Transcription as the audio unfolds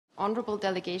honorable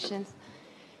delegations.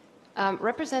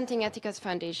 Representing Eticas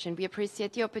Foundation, we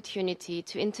appreciate the opportunity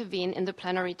to intervene in the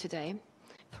plenary today.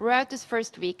 Throughout this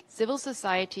first week, civil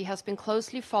society has been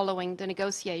closely following the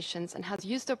negotiations and has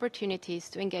used opportunities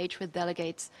to engage with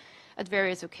delegates at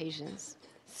various occasions.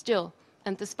 Still,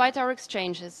 and despite our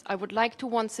exchanges, I would like to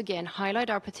once again highlight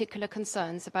our particular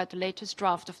concerns about the latest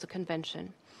draft of the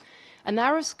Convention. A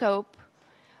narrow scope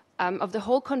of the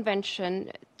whole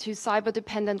Convention to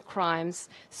cyber-dependent crimes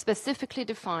specifically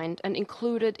defined and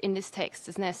included in this text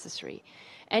is necessary.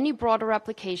 Any broader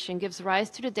application gives rise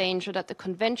to the danger that the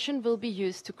Convention will be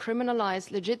used to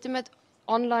criminalize legitimate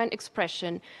online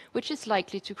expression, which is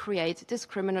likely to create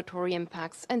discriminatory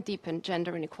impacts and deepen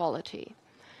gender inequality.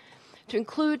 To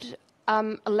include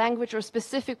a language or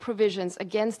specific provisions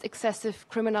against excessive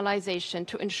criminalization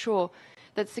to ensure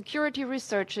that security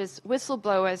researchers,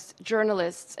 whistleblowers,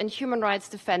 journalists, and human rights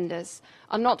defenders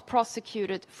are not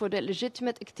prosecuted for their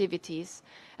legitimate activities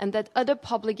and that other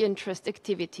public interest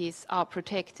activities are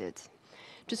protected.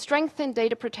 To strengthen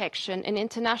data protection and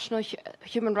international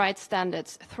human rights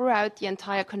standards throughout the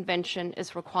entire Convention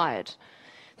is required.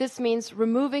 This means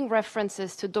removing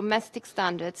references to domestic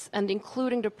standards and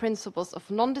including the principles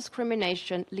of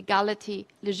non-discrimination, legality,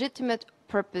 legitimate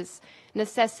purpose,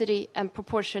 necessity, and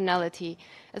proportionality,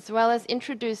 as well as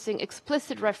introducing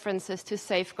explicit references to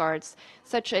safeguards,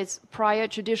 such as prior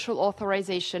judicial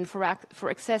authorization for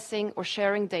accessing or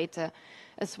sharing data,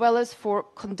 as well as for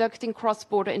conducting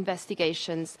cross-border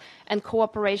investigations and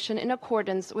cooperation in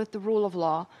accordance with the rule of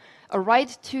law, a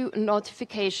right to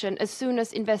notification as soon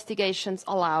as investigations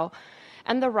allow,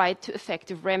 and the right to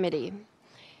effective remedy.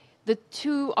 The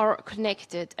two are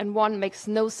connected, and one makes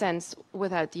no sense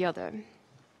without the other.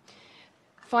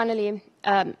 Finally,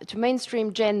 to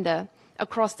mainstream gender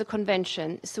across the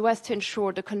Convention so as to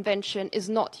ensure the Convention is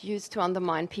not used to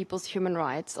undermine people's human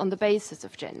rights on the basis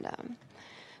of gender.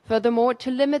 Furthermore,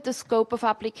 to limit the scope of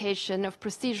application of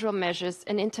procedural measures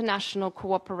and international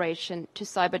cooperation to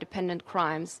cyber-dependent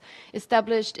crimes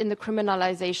established in the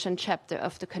criminalization chapter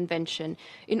of the Convention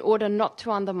in order not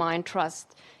to undermine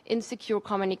trust in secure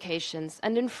communications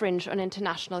and infringe on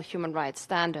international human rights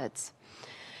standards.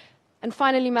 And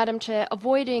finally, Madam Chair,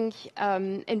 avoiding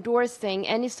endorsing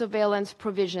any surveillance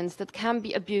provisions that can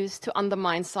be abused to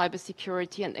undermine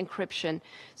cybersecurity and encryption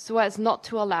so as not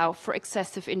to allow for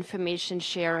excessive information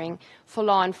sharing for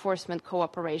law enforcement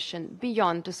cooperation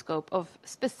beyond the scope of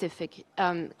specific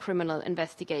criminal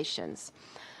investigations.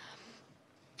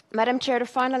 Madam Chair, the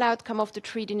final outcome of the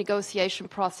treaty negotiation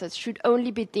process should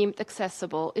only be deemed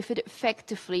accessible if it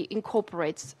effectively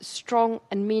incorporates strong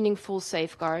and meaningful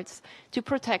safeguards to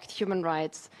protect human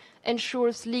rights,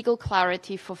 ensures legal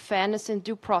clarity for fairness and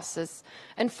due process,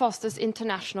 and fosters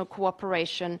international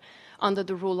cooperation under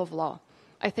the rule of law.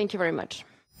 I thank you very much.